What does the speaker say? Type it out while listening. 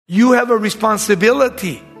You have a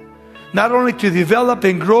responsibility not only to develop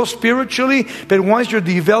and grow spiritually, but once you're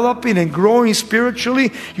developing and growing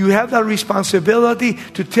spiritually, you have that responsibility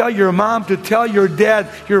to tell your mom, to tell your dad,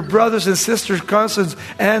 your brothers and sisters, cousins,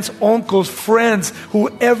 aunts, uncles, friends,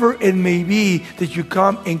 whoever it may be that you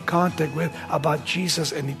come in contact with about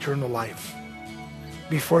Jesus and eternal life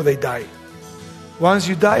before they die. Once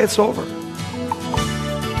you die, it's over.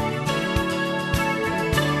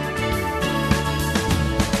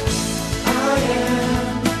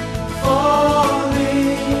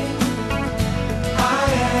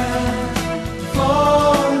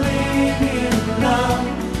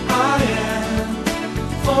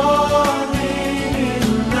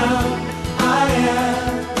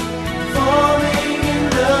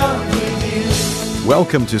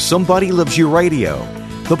 Welcome to Somebody Loves You Radio,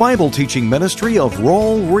 the Bible teaching ministry of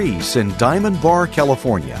Raul Ries in Diamond Bar,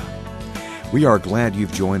 California. We are glad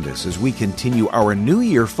you've joined us as we continue our New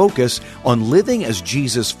Year focus on living as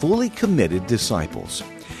Jesus' fully committed disciples.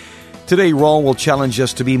 Today, Raul will challenge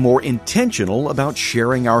us to be more intentional about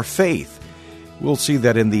sharing our faith. We'll see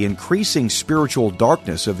that in the increasing spiritual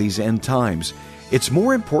darkness of these end times, it's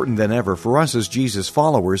more important than ever for us as Jesus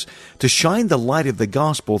followers to shine the light of the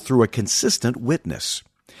gospel through a consistent witness.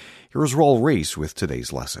 Here's Raul Ries with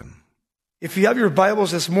today's lesson. If you have your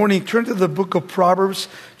Bibles this morning, turn to the book of Proverbs,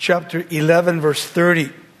 chapter 11, verse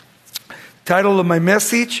 30. Title of my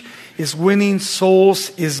message is Winning Souls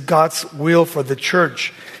is God's Will for the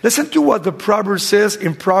Church. Listen to what the Proverbs says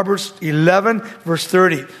in Proverbs 11, verse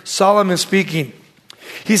 30. Solomon speaking.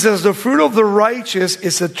 He says, the fruit of the righteous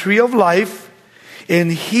is a tree of life,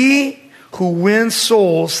 and he who wins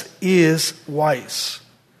souls is wise.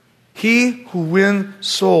 He who wins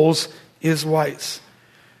souls is wise.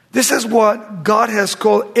 This is what God has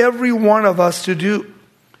called every one of us to do.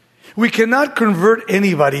 We cannot convert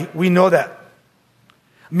anybody. We know that.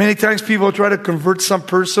 Many times people try to convert some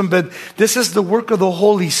person, but this is the work of the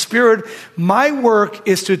Holy Spirit. My work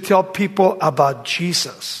is to tell people about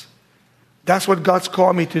Jesus. That's what God's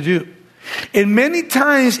called me to do. And many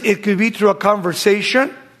times it could be through a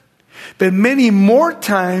conversation, but many more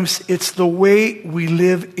times it's the way we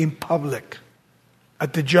live in public,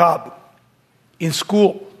 at the job, in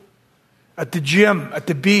school, at the gym, at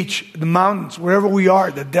the beach, the mountains, wherever we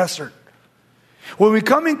are, the desert. When we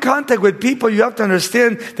come in contact with people, you have to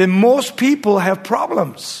understand that most people have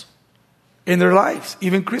problems in their lives,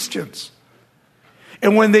 even Christians.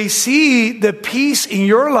 And when they see the peace in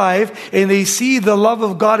your life and they see the love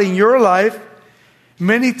of God in your life,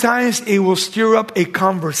 many times it will stir up a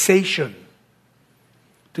conversation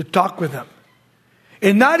to talk with them.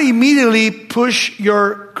 And not immediately push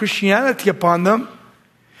your Christianity upon them,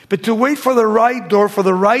 but to wait for the right door, for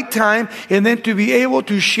the right time, and then to be able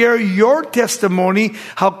to share your testimony,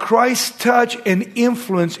 how Christ touched and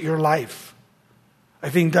influenced your life. I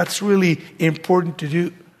think that's really important to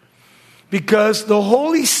do. Because the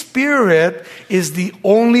Holy Spirit is the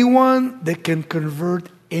only one that can convert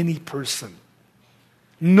any person.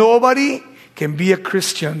 Nobody can be a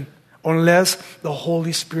Christian unless the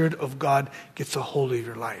Holy Spirit of God gets a hold of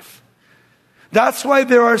your life. That's why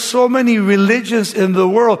there are so many religions in the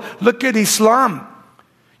world. Look at Islam.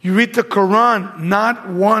 You read the Quran, not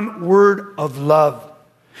one word of love.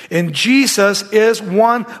 And Jesus is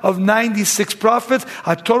one of 96 prophets,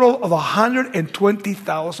 a total of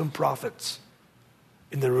 120,000 prophets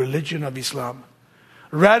in the religion of Islam.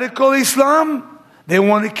 Radical Islam, they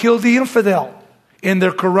want to kill the infidel. In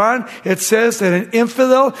their Quran, it says that an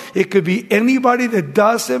infidel, it could be anybody that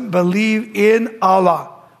doesn't believe in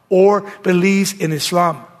Allah or believes in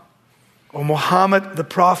Islam or Muhammad the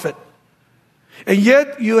Prophet. And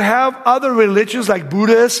yet you have other religions like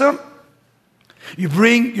Buddhism. You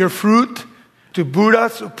bring your fruit to Buddha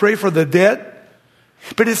to pray for the dead.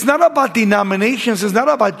 But it's not about denominations. It's not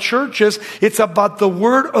about churches. It's about the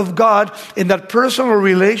Word of God in that personal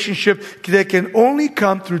relationship that can only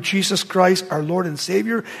come through Jesus Christ, our Lord and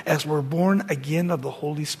Savior, as we're born again of the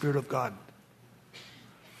Holy Spirit of God.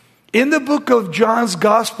 In the book of John's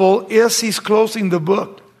Gospel, as he's closing the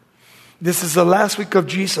book, this is the last week of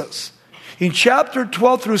Jesus. In chapter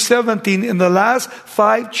 12 through 17, in the last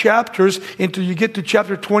 5 chapters, until you get to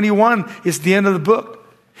chapter 21, is the end of the book.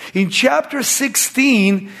 In chapter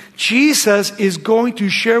 16, Jesus is going to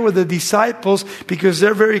share with the disciples, because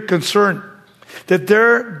they're very concerned that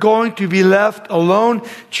they're going to be left alone.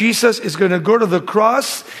 Jesus is going to go to the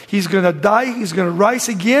cross. He's going to die. He's going to rise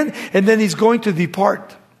again. And then he's going to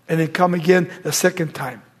depart and then come again the second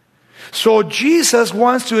time. So Jesus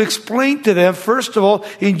wants to explain to them, first of all,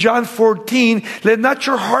 in John 14, let not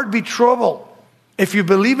your heart be troubled. If you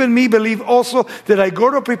believe in me, believe also that I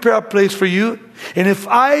go to prepare a place for you. And if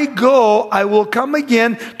I go, I will come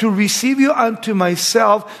again to receive you unto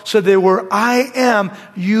myself, so that where I am,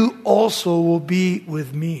 you also will be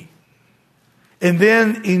with me. And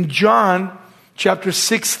then in John chapter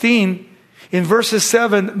 16, in verses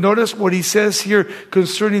 7, notice what he says here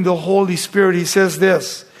concerning the Holy Spirit. He says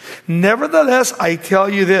this, nevertheless, I tell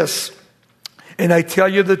you this, and I tell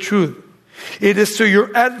you the truth. It is to your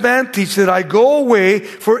advantage that I go away,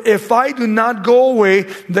 for if I do not go away,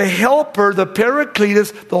 the Helper, the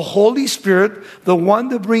Paracletus, the Holy Spirit, the one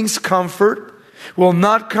that brings comfort, will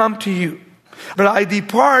not come to you. But I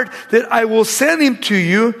depart that I will send him to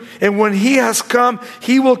you, and when he has come,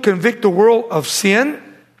 he will convict the world of sin,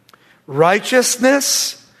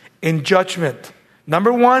 righteousness, and judgment.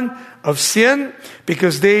 Number one, of sin,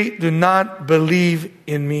 because they do not believe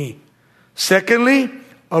in me. Secondly,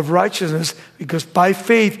 of righteousness, because by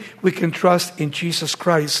faith we can trust in Jesus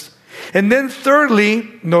Christ. And then thirdly,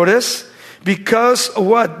 notice, because of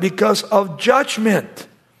what? Because of judgment.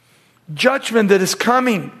 Judgment that is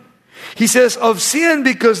coming. He says, of sin,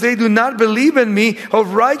 because they do not believe in me.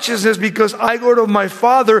 Of righteousness, because I go to my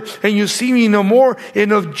Father and you see me no more.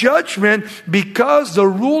 And of judgment, because the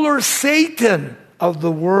ruler Satan of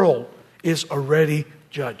the world is already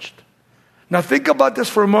judged. Now think about this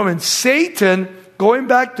for a moment. Satan, going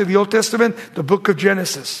back to the Old Testament, the book of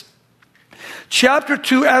Genesis. Chapter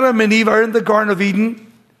 2, Adam and Eve are in the Garden of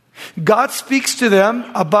Eden. God speaks to them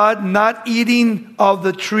about not eating of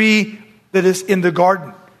the tree that is in the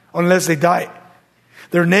garden unless they die.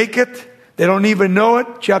 They're naked. They don't even know it.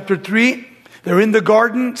 Chapter 3, they're in the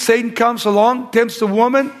garden. Satan comes along, tempts the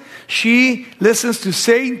woman. She listens to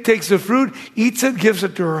Satan, takes the fruit, eats it, gives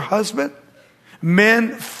it to her husband.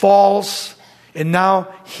 Man falls, and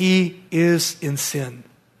now he is in sin.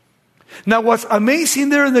 Now what's amazing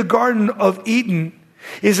there in the Garden of Eden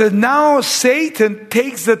is that now Satan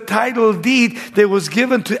takes the title deed that was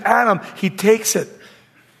given to Adam. He takes it.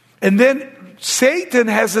 And then Satan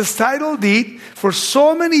has this title deed for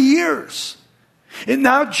so many years. And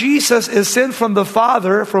now Jesus is sent from the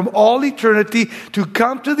Father from all eternity to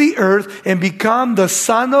come to the earth and become the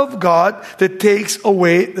Son of God that takes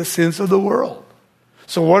away the sins of the world.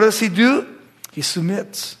 So what does he do? He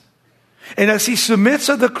submits. And as he submits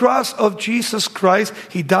at the cross of Jesus Christ,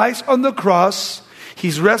 he dies on the cross.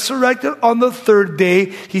 He's resurrected on the third day.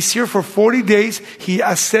 He's here for 40 days. He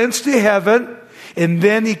ascends to heaven. And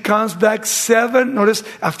then he comes back notice,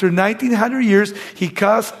 after 1900 years, he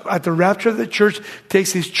comes at the rapture of the church,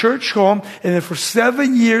 takes his church home. And then for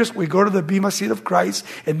 7 years, we go to the Bema seat of Christ.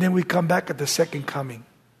 And then we come back at the second coming.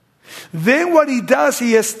 Then what he does,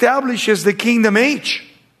 he establishes the kingdom age.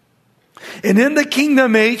 And in the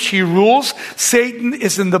kingdom age, he rules. Satan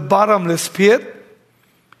is in the bottomless pit.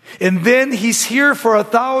 And then he's here for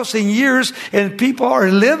 1,000 years, and people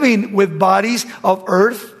are living with bodies of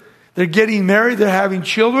earth. They're getting married, they're having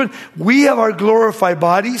children. We have our glorified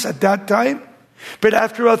bodies at that time. But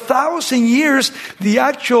after 1,000 years, the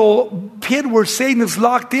actual pit where Satan is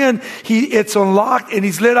locked in, it's unlocked, and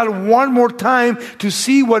he's let out one more time to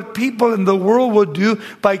see what people in the world will do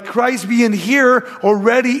by Christ being here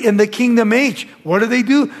already in the kingdom age. What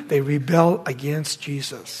do? They rebel against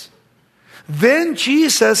Jesus. Then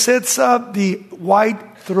Jesus sets up the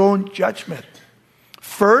white throne judgment.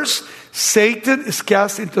 First, Satan is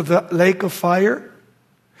cast into the lake of fire.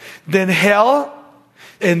 Then hell.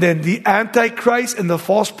 And then the Antichrist and the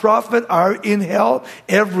false prophet are in hell.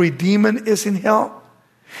 Every demon is in hell.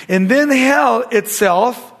 And then hell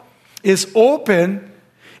itself is open.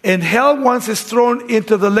 And hell, once it's thrown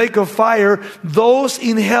into the lake of fire, those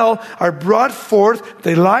in hell are brought forth.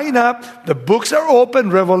 They line up. The books are open.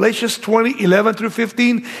 Revelations 20, 11 through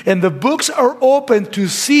 15. And the books are open to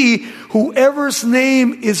see whoever's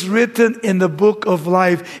name is written in the book of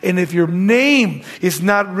life. And if your name is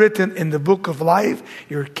not written in the book of life,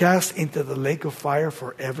 you're cast into the lake of fire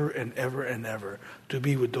forever and ever and ever to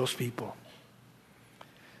be with those people.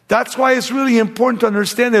 That's why it's really important to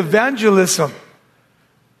understand evangelism.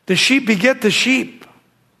 The sheep beget the sheep.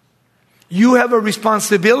 You have a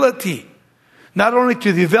responsibility not only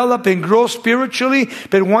to develop and grow spiritually,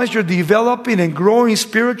 but once you're developing and growing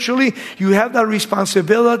spiritually, you have that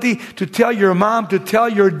responsibility to tell your mom, to tell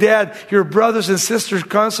your dad, your brothers and sisters,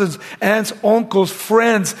 cousins, aunts, uncles,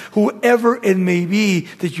 friends, whoever it may be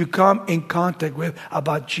that you come in contact with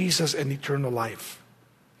about Jesus and eternal life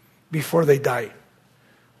before they die.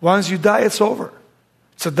 Once you die, it's over.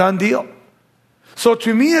 It's a done deal. So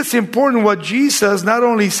to me, it's important what Jesus not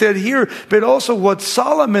only said here, but also what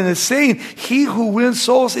Solomon is saying. He who wins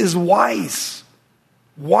souls is wise.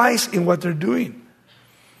 Wise in what they're doing.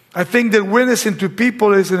 I think that witnessing to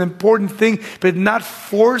people is an important thing, but not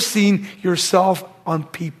forcing yourself on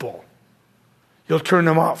people. You'll turn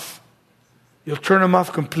them off. You'll turn them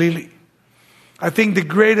off completely. I think the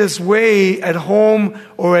greatest way at home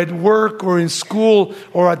or at work or in school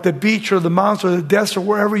or at the beach or the mountains or the desert or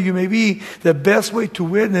wherever you may be, the best way to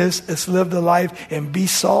witness is live the life and be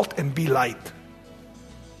salt and be light.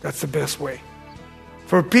 That's the best way.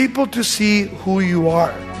 For people to see who you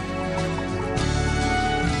are.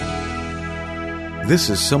 This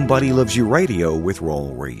is Somebody Loves You Radio with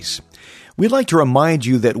Raul Ries. We'd like to remind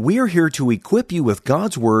you that we are here to equip you with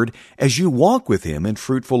God's Word as you walk with Him in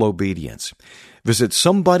fruitful obedience. Visit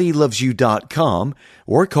somebodylovesyou.com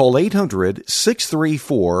or call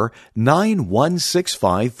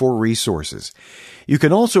 800-634-9165 for resources. You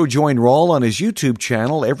can also join Raul on his YouTube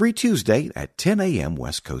channel every Tuesday at 10 a.m.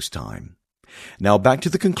 West Coast time. Now back to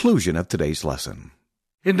the conclusion of today's lesson.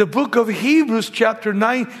 In the book of Hebrews, chapter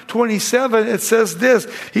 9:27, it says this.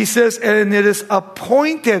 He says, and it is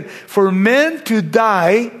appointed for men to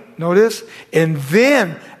die, notice, and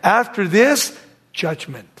then after this,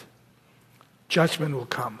 judgment. Judgment will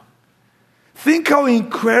come. Think how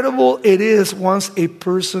incredible it is once a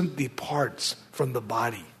person departs from the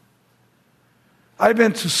body. I've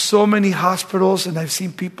been to so many hospitals and I've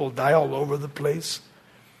seen people die all over the place.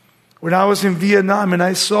 When I was in Vietnam and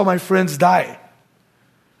I saw my friends die,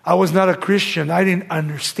 I was not a Christian. I didn't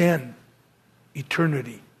understand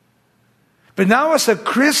eternity. But now as a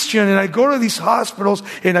Christian and I go to these hospitals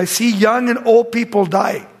and I see young and old people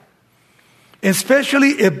die. And especially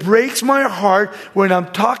it breaks my heart when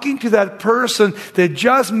I'm talking to that person that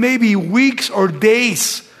just maybe weeks or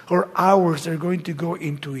days or hours they're going to go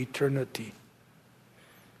into eternity.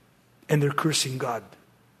 And they're cursing God.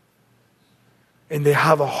 And they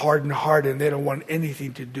have a hardened heart and they don't want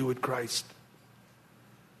anything to do with Christ.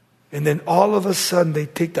 And then all of a sudden they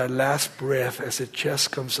take that last breath as the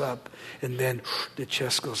chest comes up and then the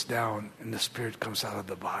chest goes down and the spirit comes out of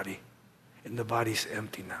the body. And the body's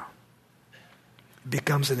empty now. It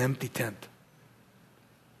becomes an empty tent.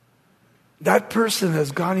 That person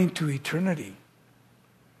has gone into eternity.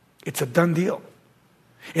 It's a done deal.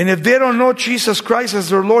 And if they don't know Jesus Christ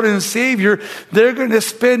as their Lord and Savior, they're going to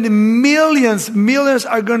spend millions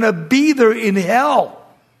are going to be there in hell.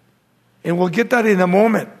 And we'll get that in a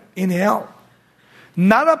moment. In hell.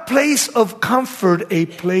 Not a place of comfort, a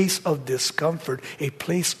place of discomfort, a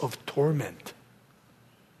place of torment.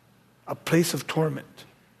 A place of torment.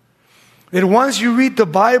 That once you read the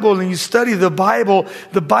Bible and you study the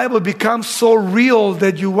Bible becomes so real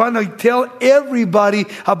that you want to tell everybody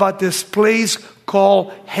about this place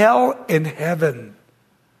called hell and heaven.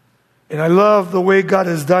 And I love the way God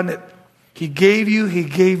has done it. He gave you, He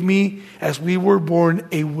gave me, as we were born,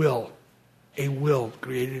 a will. A will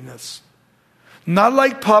created in us. Not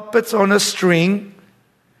like puppets on a string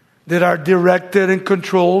that are directed and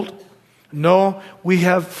controlled. No, we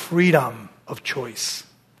have freedom of choice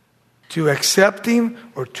to accept Him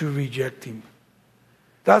or to reject Him.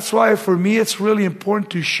 That's why for me it's really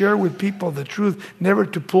important to share with people the truth, never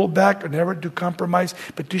to pull back or never to compromise,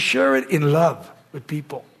 but to share it in love with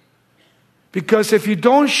people. Because if you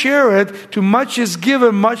don't share it, too much is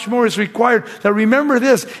given, much more is required. Now remember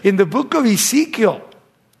this, in the book of Ezekiel,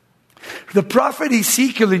 the prophet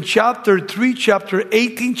Ezekiel in chapter 3, chapter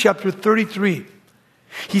 18, chapter 33,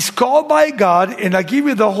 he's called by God, and I give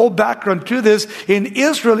you the whole background to this. In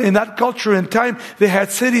Israel, in that culture and time, they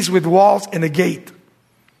had cities with walls and a gate.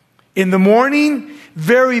 In the morning,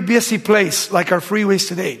 very busy place, like our freeways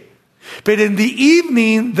today. But in the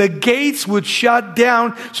evening, the gates would shut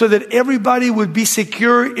down so that everybody would be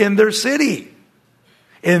secure in their city.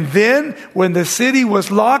 And then, when the city was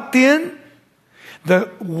locked in, the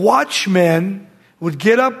watchman would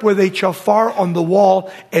get up with a shofar on the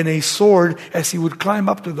wall and a sword as he would climb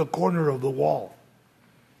up to the corner of the wall.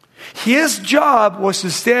 His job was to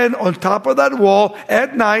stand on top of that wall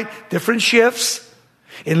at night, different shifts,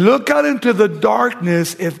 and look out into the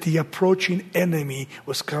darkness if the approaching enemy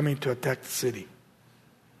was coming to attack the city.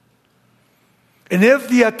 And if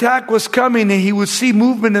the attack was coming and he would see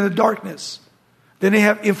movement in the darkness, then they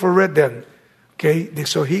have infrared then. Okay,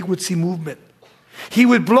 so he would see movement. He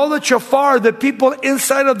would blow the shofar. The people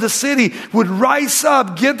inside of the city would rise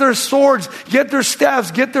up, get their swords, get their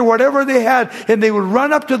staffs, get their whatever they had, and they would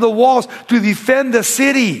run up to the walls to defend the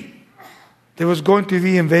city that was going to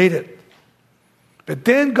be invaded. But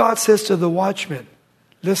then God says to the watchman,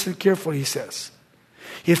 listen carefully, He says,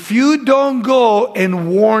 if you don't go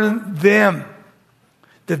and warn them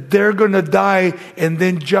that they're going to die and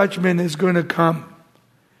then judgment is going to come,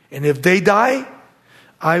 and if they die,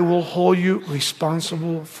 I will hold you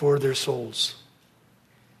responsible for their souls.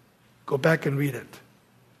 Go back and read it.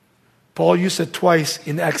 Paul used it twice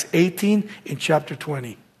in Acts 18, in chapter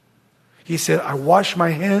 20. He said, I wash my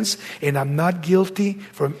hands and I'm not guilty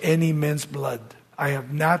from any man's blood. I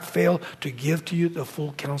have not failed to give to you the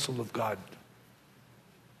full counsel of God.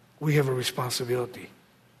 We have a responsibility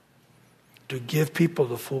to give people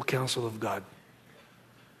the full counsel of God.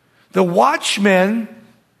 The watchman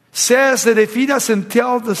says that if he doesn't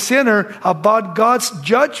tell the sinner about God's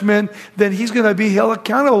judgment, then he's going to be held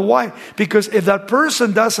accountable. Why? Because if that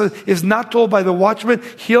person is not told by the watchman,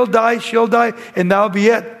 he'll die, she'll die, and that'll be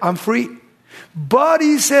it. I'm free. But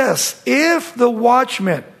he says, if the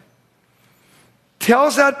watchman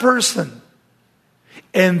tells that person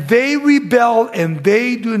and they rebel and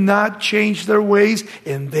they do not change their ways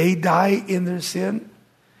and they die in their sin,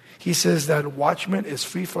 he says that watchman is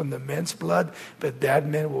free from the man's blood, but that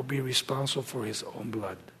man will be responsible for his own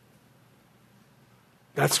blood.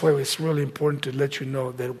 That's why it's really important to let you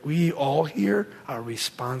know that we all here are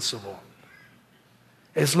responsible.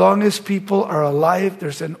 As long as people are alive,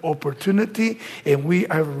 there's an opportunity, and we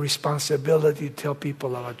have a responsibility to tell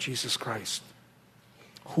people about Jesus Christ,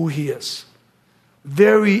 who He is.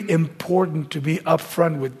 Very important to be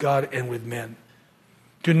upfront with God and with men.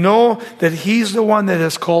 To know that He's the one that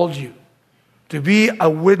has called you to be a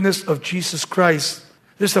witness of Jesus Christ.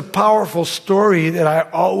 There's a powerful story that I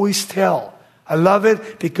always tell. I love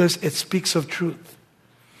it because it speaks of truth.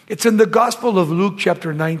 It's in the Gospel of Luke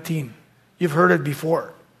chapter 19. You've heard it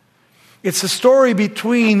before. It's a story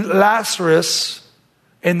between Lazarus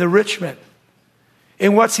and the rich man.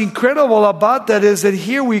 And what's incredible about that is that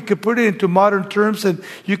here we could put it into modern terms, and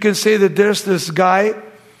you can say that there's this guy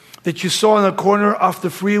that you saw in the corner off the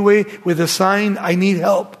freeway with a sign, I need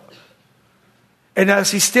help. And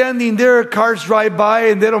as he's standing there, cars drive by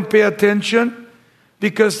and they don't pay attention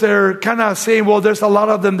because they're kind of saying, well, there's a lot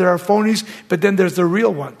of them that are phonies, but then there's the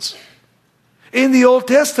real ones. In the Old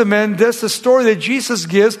Testament, there's a story that Jesus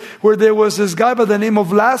gives where there was this guy by the name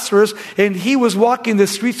of Lazarus, and he was walking the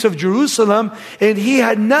streets of Jerusalem, and he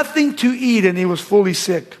had nothing to eat, and he was fully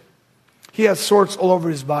sick. He had sores all over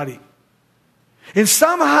his body. And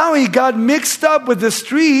somehow he got mixed up with the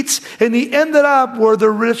streets, and he ended up where the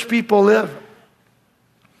rich people live.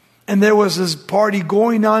 And there was this party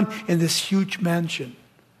going on in this huge mansion.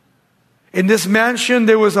 In this mansion,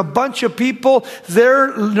 there was a bunch of people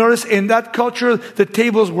there. Notice in that culture, the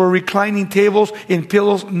tables were reclining tables in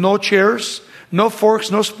pillows, no chairs, no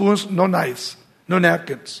forks, no spoons, no knives, no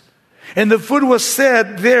napkins. And the food was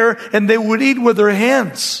set there, and they would eat with their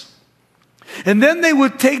hands. And then they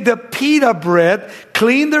would take the pita bread,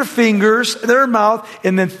 clean their fingers, their mouth,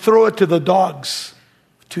 and then throw it to the dogs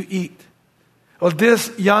to eat. Well,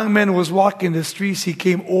 this young man was walking the streets. He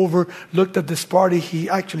came over, looked at this party. He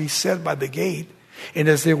actually sat by the gate. And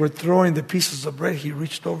as they were throwing the pieces of bread, he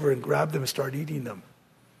reached over and grabbed them and started eating them.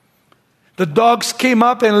 The dogs came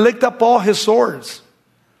up and licked up all his sores.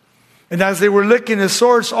 And as they were licking his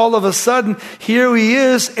sores, all of a sudden, here he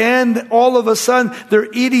is. And all of a sudden,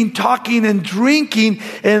 they're eating, talking, and drinking.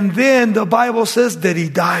 And then the Bible says that he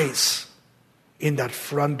dies in that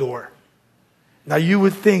front door. Now you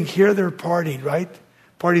would think, here they're partying, right?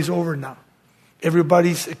 Party's over now.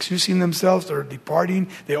 Everybody's excusing themselves. They're departing.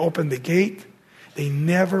 They open the gate. They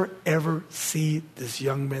never, ever see this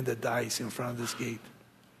young man that dies in front of this gate.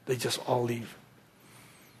 They just all leave.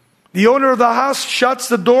 The owner of the house shuts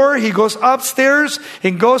the door. He goes upstairs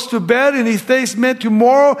and goes to bed. And he thinks, man,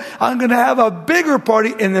 tomorrow I'm going to have a bigger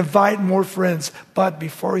party and invite more friends. But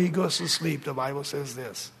before he goes to sleep, the Bible says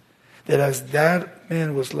this, that as that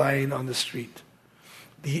man was lying on the street,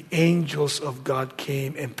 the angels of God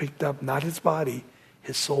came and picked up not his body,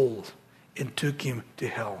 his soul, and took him to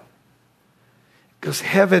hell. Because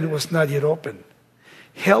heaven was not yet open.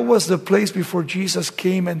 Hell was the place before Jesus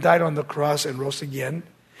came and died on the cross and rose again,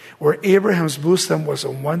 where Abraham's bosom was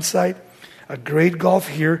on one side, a great gulf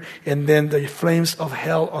here, and then the flames of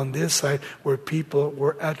hell on this side where people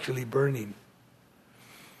were actually burning.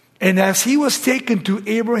 And as he was taken to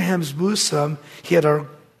Abraham's bosom, he had a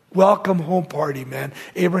welcome home party, man.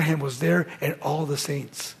 Abraham was there and all the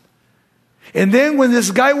saints. And then when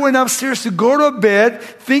this guy went upstairs to go to bed,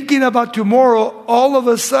 thinking about tomorrow, all of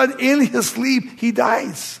a sudden in his sleep, he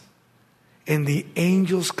dies. And the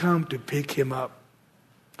angels come to pick him up.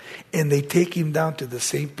 And they take him down to the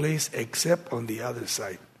same place except on the other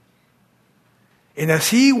side. And as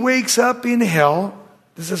he wakes up in hell,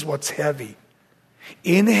 this is what's heavy.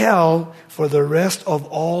 In hell, for the rest of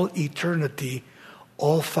all eternity,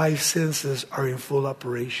 all five senses are in full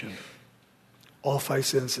operation. All five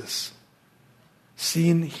senses.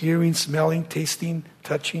 Seeing, hearing, smelling, tasting,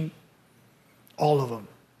 touching. All of them.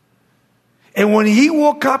 And when he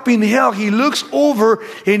woke up in hell, he looks over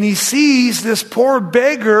and he sees this poor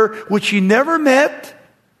beggar, which he never met,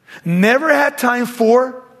 never had time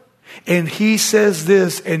for. And he says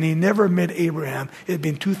this, and he never met Abraham. It had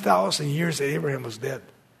been 2,000 years that Abraham was dead.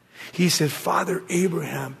 He said, Father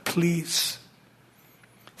Abraham, please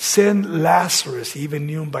send Lazarus. He even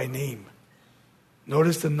knew him by name.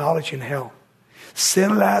 Notice the knowledge in hell.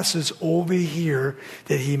 Send Lazarus over here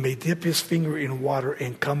that he may dip his finger in water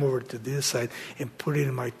and come over to this side and put it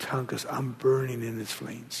in my tongue because I'm burning in its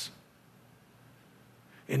flames.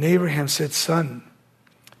 And Abraham said, Son,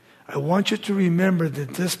 I want you to remember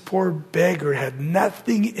that this poor beggar had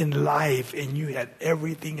nothing in life and you had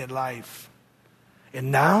everything in life.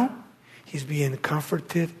 And now he's being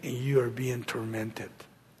comforted and you are being tormented.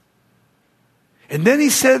 And then he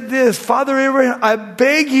said this, Father Abraham, I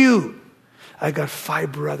beg you, I got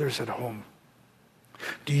 5 brothers at home.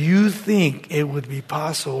 Do you think it would be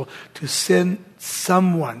possible to send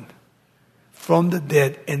someone from the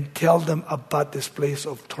dead and tell them about this place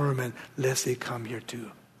of torment, lest they come here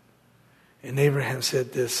too? And Abraham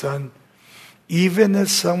said this, Son, even if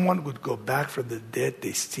someone would go back from the dead,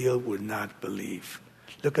 they still would not believe.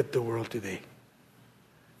 Look at the world today.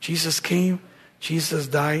 Jesus came, Jesus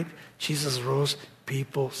died, Jesus rose.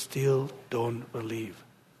 People still don't believe.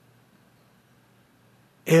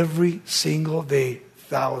 Every single day,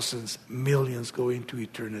 thousands, millions go into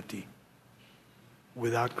eternity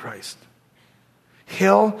without Christ.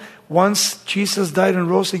 Hell, once Jesus died and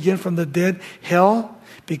rose again from the dead, hell,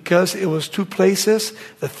 because it was 2 places,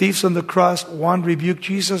 the thieves on the cross, one rebuked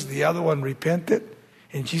Jesus, the other one repented.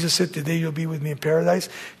 And Jesus said, today you'll be with me in paradise.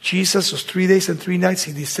 Jesus was 3 days and 3 nights.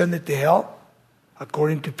 He descended to hell,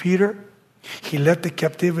 according to Peter. He let the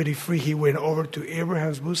captivity free. He went over to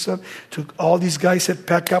Abraham's bosom. Took all these guys said,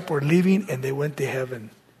 pack up, we're leaving, and they went to heaven.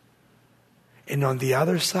 And on the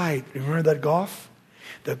other side, remember that Gulf?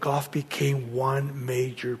 The Gulf became one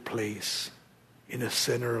major place in the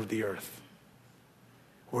center of the earth,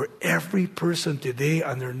 where every person today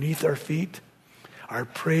underneath our feet are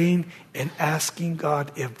praying and asking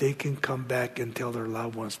God if they can come back and tell their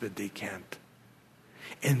loved ones, but they can't.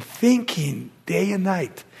 And thinking day and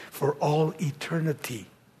night for all eternity,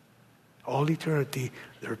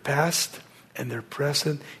 their past and their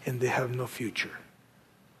present, and they have no future.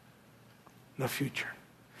 No future.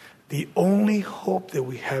 The only hope that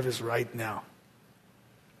we have is right now,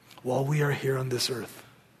 while we are here on this earth,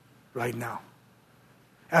 right now.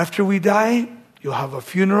 After we die, you'll have a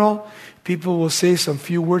funeral. People will say some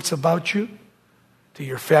few words about you to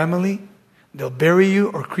your family. They'll bury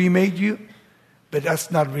you or cremate you. But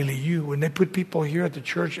that's not really you. When they put people here at the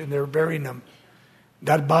church and they're burying them,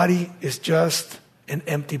 that body is just an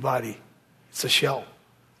empty body. It's a shell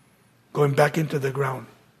going back into the ground.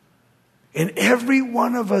 And every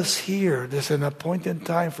one of us here, there's an appointed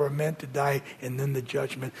time for a man to die and then the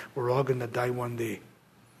judgment. We're all going to die one day.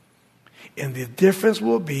 And the difference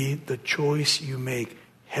will be the choice you make.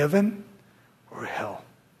 Heaven or hell.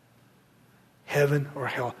 Heaven or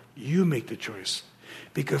hell. You make the choice.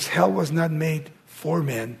 Because hell was not made for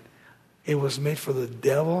men. It was made for the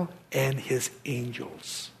devil and his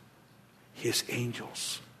angels. His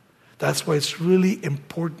angels. That's why it's really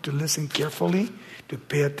important to listen carefully, to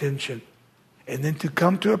pay attention. And then to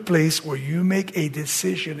come to a place where you make a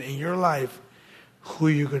decision in your life who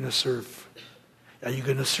you're going to serve. Are you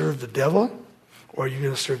going to serve the devil, or are you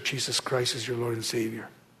going to serve Jesus Christ as your Lord and Savior?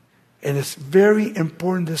 And it's very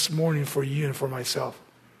important this morning for you and for myself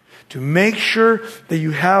to make sure that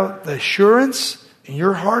you have the assurance in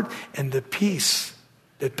your heart and the peace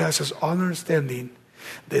that passes all understanding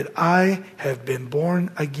that I have been born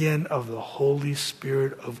again of the Holy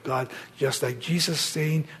Spirit of God. Just like Jesus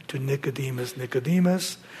saying to Nicodemus,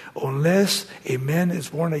 Nicodemus, unless a man is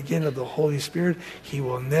born again of the Holy Spirit, he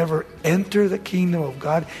will never enter the kingdom of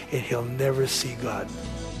God and he'll never see God.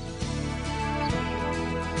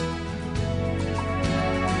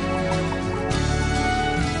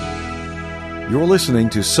 You're listening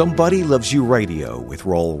to Somebody Loves You Radio with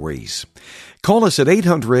Raul Ries. Call us at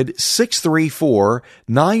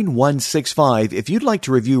 800-634-9165 if you'd like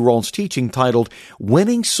to review Raul's teaching titled,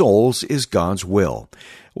 Winning Souls is God's Will.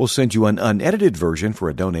 We'll send you an unedited version for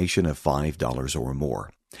a donation of $5 or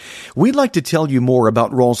more. We'd like to tell you more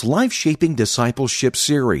about Raul's life-shaping discipleship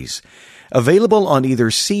series. Available on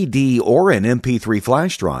either CD or an MP3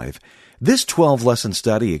 flash drive, this 12-lesson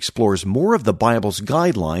study explores more of the Bible's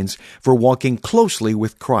guidelines for walking closely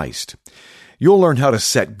with Christ. You'll learn how to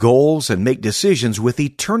set goals and make decisions with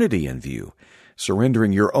eternity in view,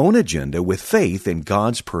 surrendering your own agenda with faith in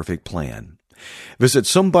God's perfect plan. Visit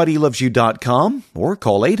somebodylovesyou.com or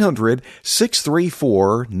call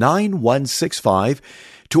 800-634-9165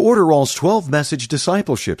 to order Raul's 12-message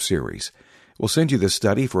discipleship series. We'll send you this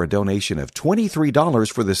study for a donation of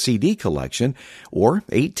 $23 for the CD collection or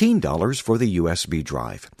 $18 for the USB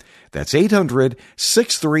drive. That's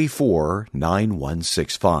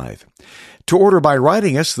 800-634-9165. To order by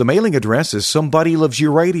writing us, the mailing address is Somebody Loves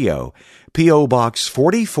You Radio, P.O. Box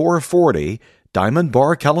 4440, Diamond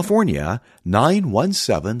Bar, California,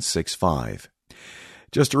 91765.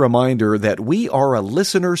 Just a reminder that we are a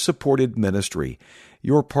listener-supported ministry.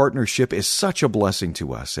 Your partnership is such a blessing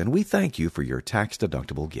to us, and we thank you for your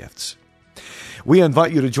tax-deductible gifts. We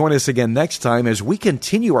invite you to join us again next time as we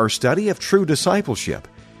continue our study of true discipleship.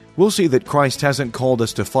 We'll see that Christ hasn't called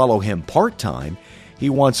us to follow Him part-time. He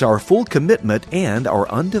wants our full commitment and our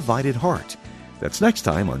undivided heart. That's next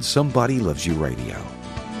time on Somebody Loves You Radio.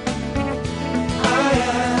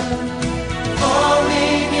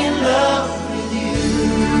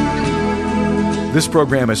 This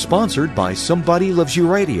program is sponsored by Somebody Loves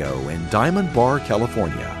You Radio in Diamond Bar,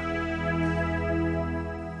 California.